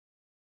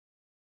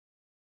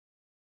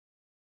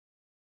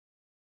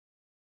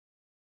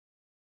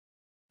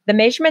The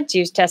measurements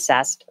used to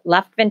assess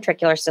left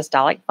ventricular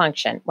systolic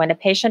function when a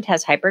patient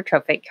has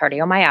hypertrophic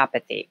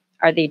cardiomyopathy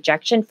are the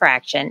ejection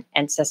fraction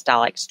and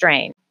systolic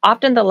strain.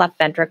 Often the left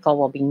ventricle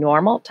will be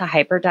normal to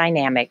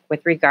hyperdynamic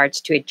with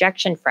regards to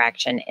ejection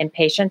fraction in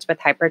patients with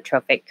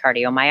hypertrophic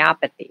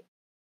cardiomyopathy.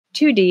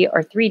 2D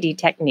or 3D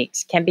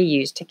techniques can be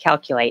used to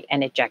calculate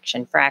an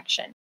ejection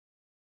fraction.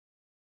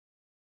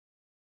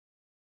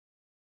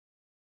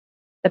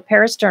 The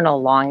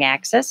parasternal long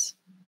axis,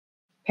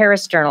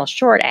 parasternal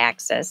short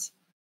axis,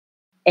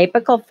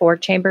 apical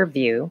 4-chamber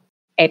view,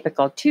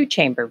 apical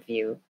 2-chamber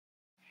view,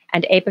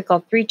 and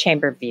apical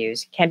 3-chamber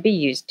views can be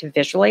used to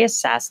visually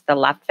assess the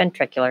left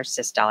ventricular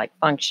systolic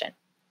function.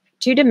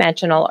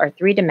 2-dimensional or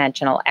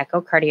 3-dimensional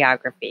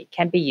echocardiography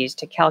can be used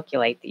to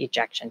calculate the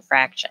ejection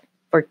fraction.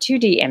 For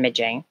 2D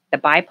imaging, the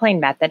biplane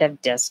method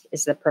of disc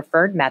is the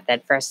preferred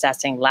method for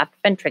assessing left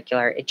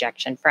ventricular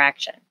ejection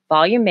fraction.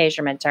 Volume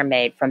measurements are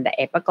made from the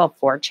apical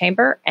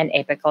 4-chamber and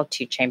apical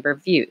 2-chamber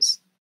views.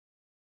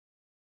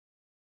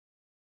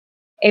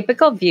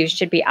 Apical views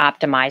should be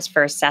optimized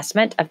for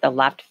assessment of the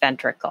left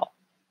ventricle.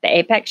 The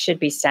apex should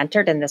be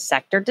centered in the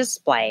sector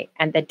display,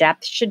 and the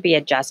depth should be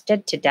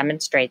adjusted to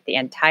demonstrate the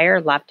entire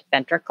left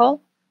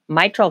ventricle,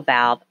 mitral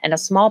valve, and a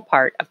small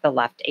part of the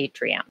left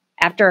atrium.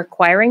 After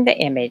acquiring the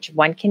image,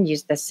 one can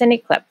use the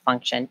CineClip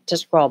function to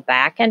scroll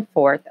back and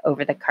forth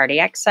over the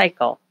cardiac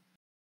cycle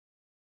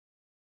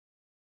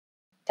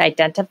to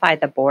identify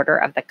the border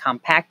of the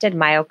compacted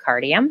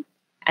myocardium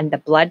and the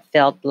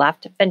blood-filled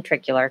left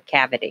ventricular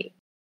cavity.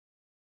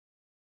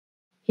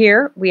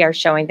 Here we are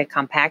showing the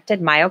compacted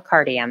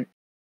myocardium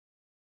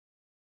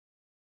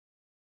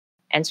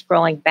and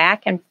scrolling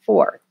back and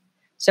forth,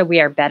 so we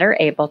are better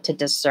able to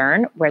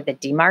discern where the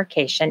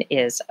demarcation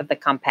is of the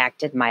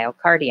compacted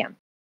myocardium.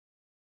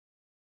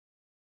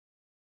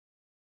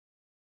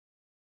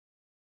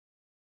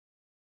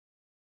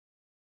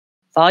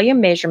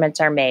 Volume measurements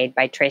are made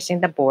by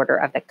tracing the border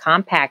of the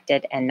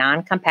compacted and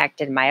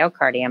non-compacted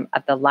myocardium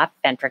of the left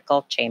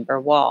ventricle chamber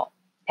wall.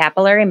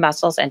 Papillary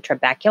muscles and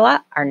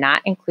trabecula are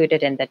not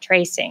included in the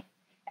tracing,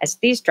 as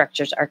these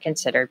structures are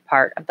considered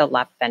part of the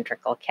left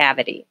ventricle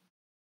cavity.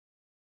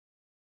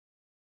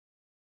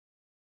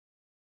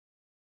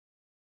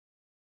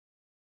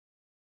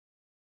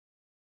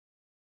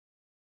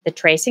 The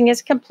tracing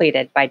is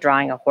completed by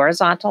drawing a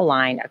horizontal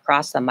line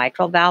across the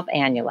mitral valve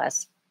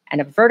annulus,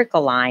 and a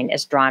vertical line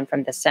is drawn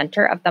from the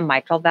center of the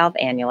mitral valve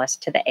annulus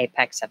to the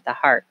apex of the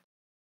heart.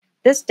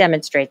 This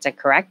demonstrates a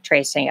correct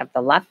tracing of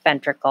the left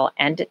ventricle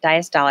end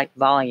diastolic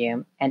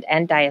volume, and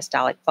end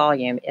diastolic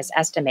volume is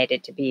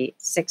estimated to be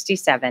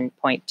 67.27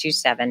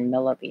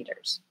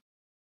 milliliters.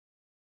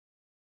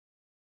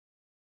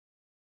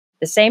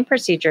 The same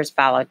procedure is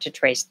followed to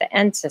trace the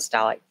end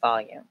systolic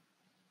volume.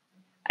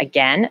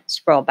 Again,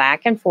 scroll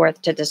back and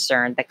forth to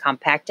discern the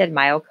compacted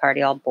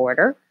myocardial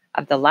border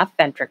of the left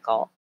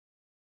ventricle,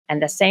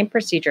 and the same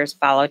procedure is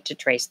followed to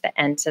trace the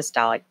end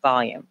systolic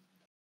volume.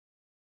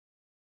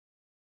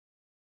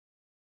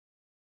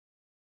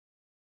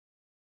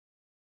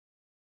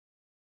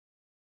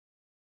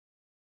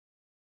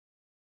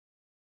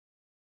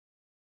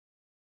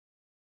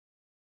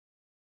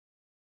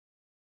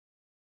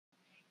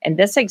 In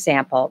this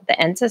example,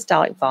 the end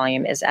systolic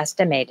volume is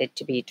estimated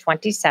to be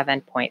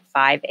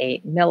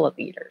 27.58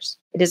 milliliters.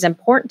 It is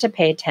important to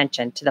pay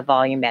attention to the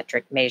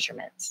volumetric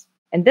measurements.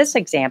 In this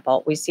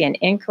example, we see an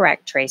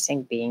incorrect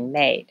tracing being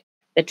made.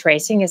 The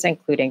tracing is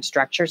including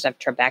structures of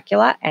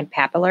trabecula and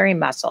papillary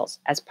muscles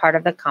as part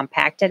of the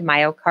compacted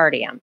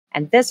myocardium,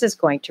 and this is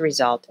going to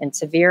result in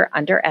severe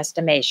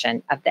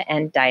underestimation of the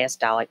end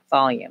diastolic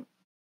volume.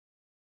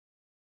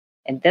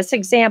 In this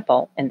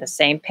example, in the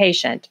same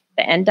patient,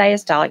 the end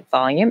diastolic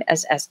volume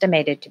is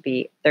estimated to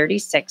be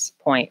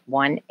 36.18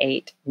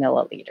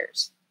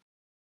 milliliters.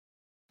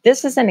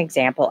 This is an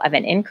example of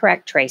an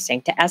incorrect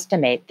tracing to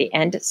estimate the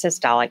end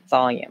systolic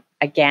volume.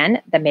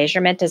 Again, the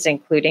measurement is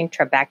including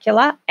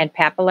trabecula and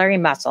papillary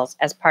muscles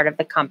as part of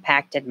the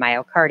compacted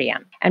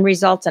myocardium and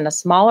results in a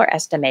smaller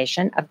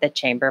estimation of the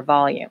chamber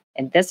volume.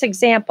 In this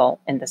example,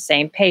 in the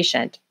same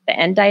patient, the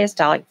end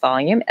diastolic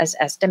volume is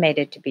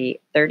estimated to be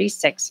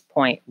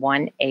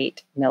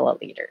 36.18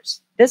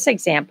 milliliters. This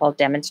example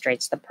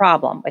demonstrates the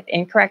problem with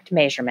incorrect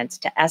measurements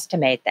to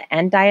estimate the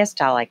end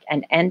diastolic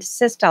and end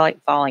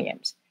systolic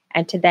volumes,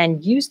 and to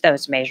then use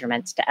those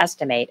measurements to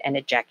estimate an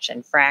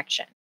ejection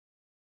fraction.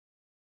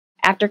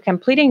 After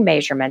completing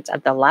measurements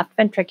of the left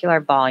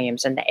ventricular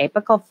volumes in the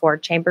apical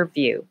 4-chamber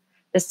view,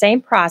 the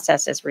same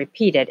process is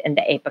repeated in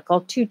the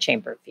apical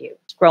 2-chamber view.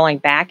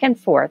 Scrolling back and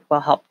forth will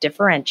help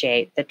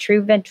differentiate the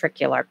true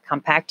ventricular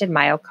compacted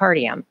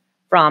myocardium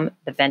from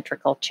the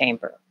ventricle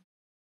chamber.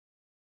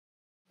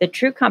 The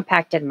true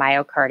compacted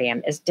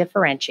myocardium is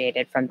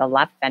differentiated from the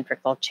left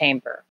ventricle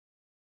chamber.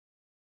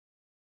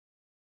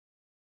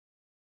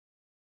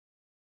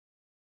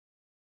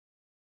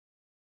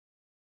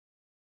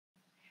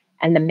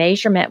 And the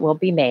measurement will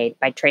be made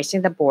by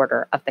tracing the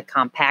border of the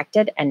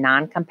compacted and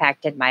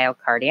non-compacted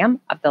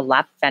myocardium of the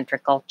left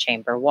ventricle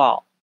chamber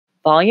wall.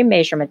 Volume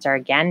measurements are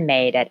again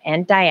made at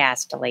end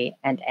diastole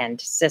and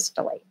end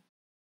systole.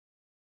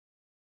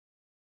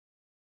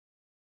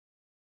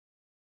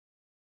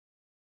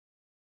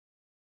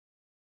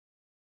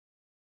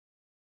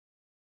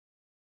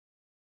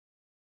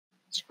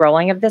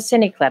 Scrolling of the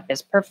cine clip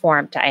is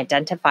performed to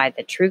identify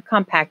the true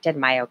compacted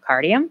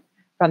myocardium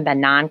from the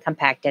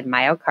non-compacted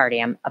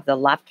myocardium of the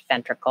left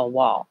ventricle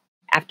wall.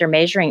 After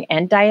measuring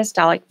end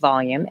diastolic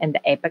volume in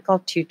the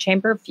apical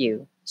two-chamber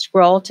view,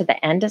 scroll to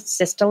the end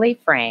systole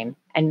frame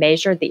and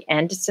measure the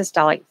end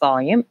systolic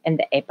volume in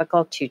the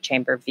apical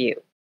two-chamber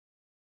view.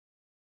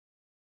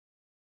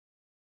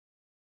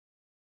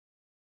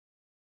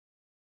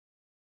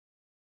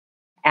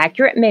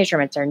 Accurate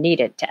measurements are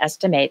needed to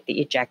estimate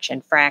the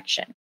ejection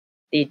fraction.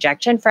 The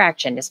ejection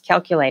fraction is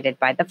calculated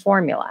by the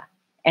formula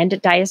end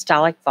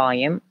diastolic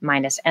volume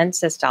minus end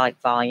systolic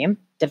volume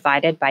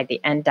divided by the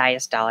end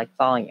diastolic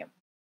volume.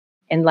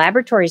 In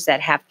laboratories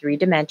that have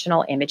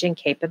three-dimensional imaging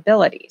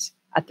capabilities,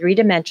 a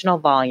three-dimensional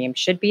volume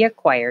should be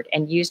acquired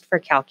and used for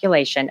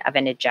calculation of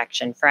an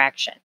ejection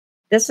fraction.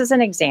 This is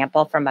an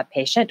example from a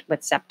patient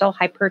with septal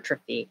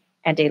hypertrophy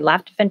and a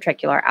left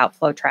ventricular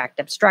outflow tract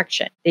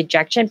obstruction. The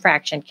ejection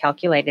fraction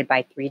calculated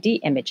by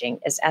 3D imaging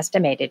is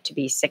estimated to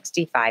be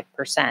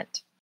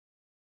 65%.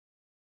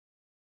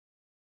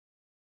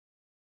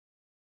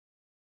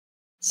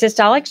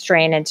 Systolic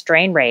strain and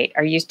strain rate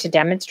are used to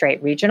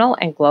demonstrate regional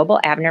and global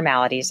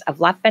abnormalities of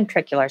left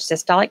ventricular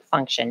systolic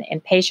function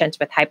in patients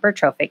with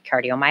hypertrophic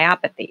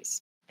cardiomyopathies.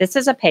 This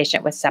is a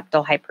patient with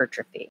septal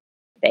hypertrophy.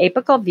 The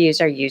apical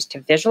views are used to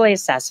visually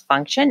assess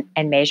function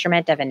and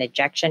measurement of an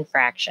ejection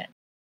fraction.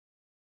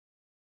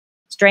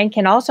 Strain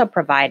can also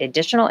provide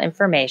additional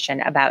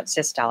information about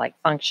systolic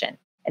function.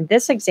 In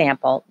this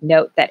example,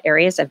 note that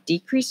areas of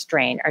decreased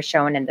strain are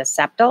shown in the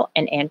septal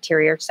and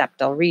anterior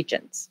septal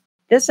regions.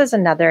 This is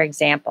another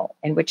example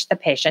in which the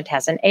patient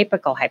has an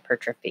apical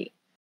hypertrophy.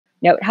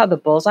 Note how the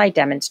bullseye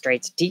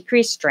demonstrates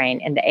decreased strain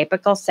in the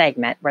apical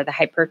segment where the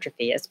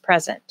hypertrophy is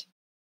present.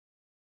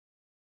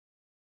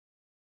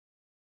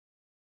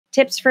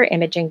 Tips for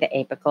imaging the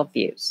apical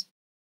views.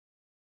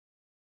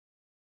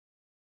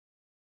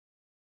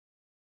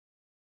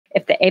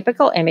 If the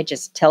apical image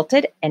is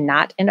tilted and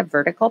not in a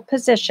vertical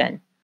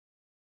position,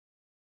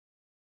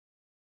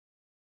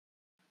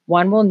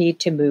 one will need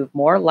to move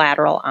more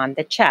lateral on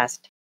the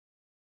chest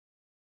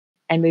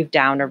and move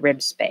down a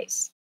rib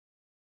space.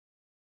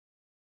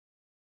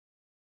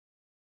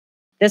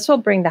 This will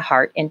bring the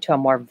heart into a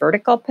more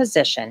vertical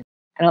position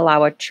and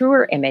allow a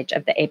truer image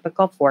of the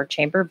apical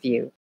four-chamber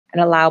view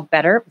and allow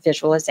better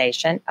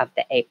visualization of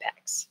the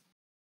apex.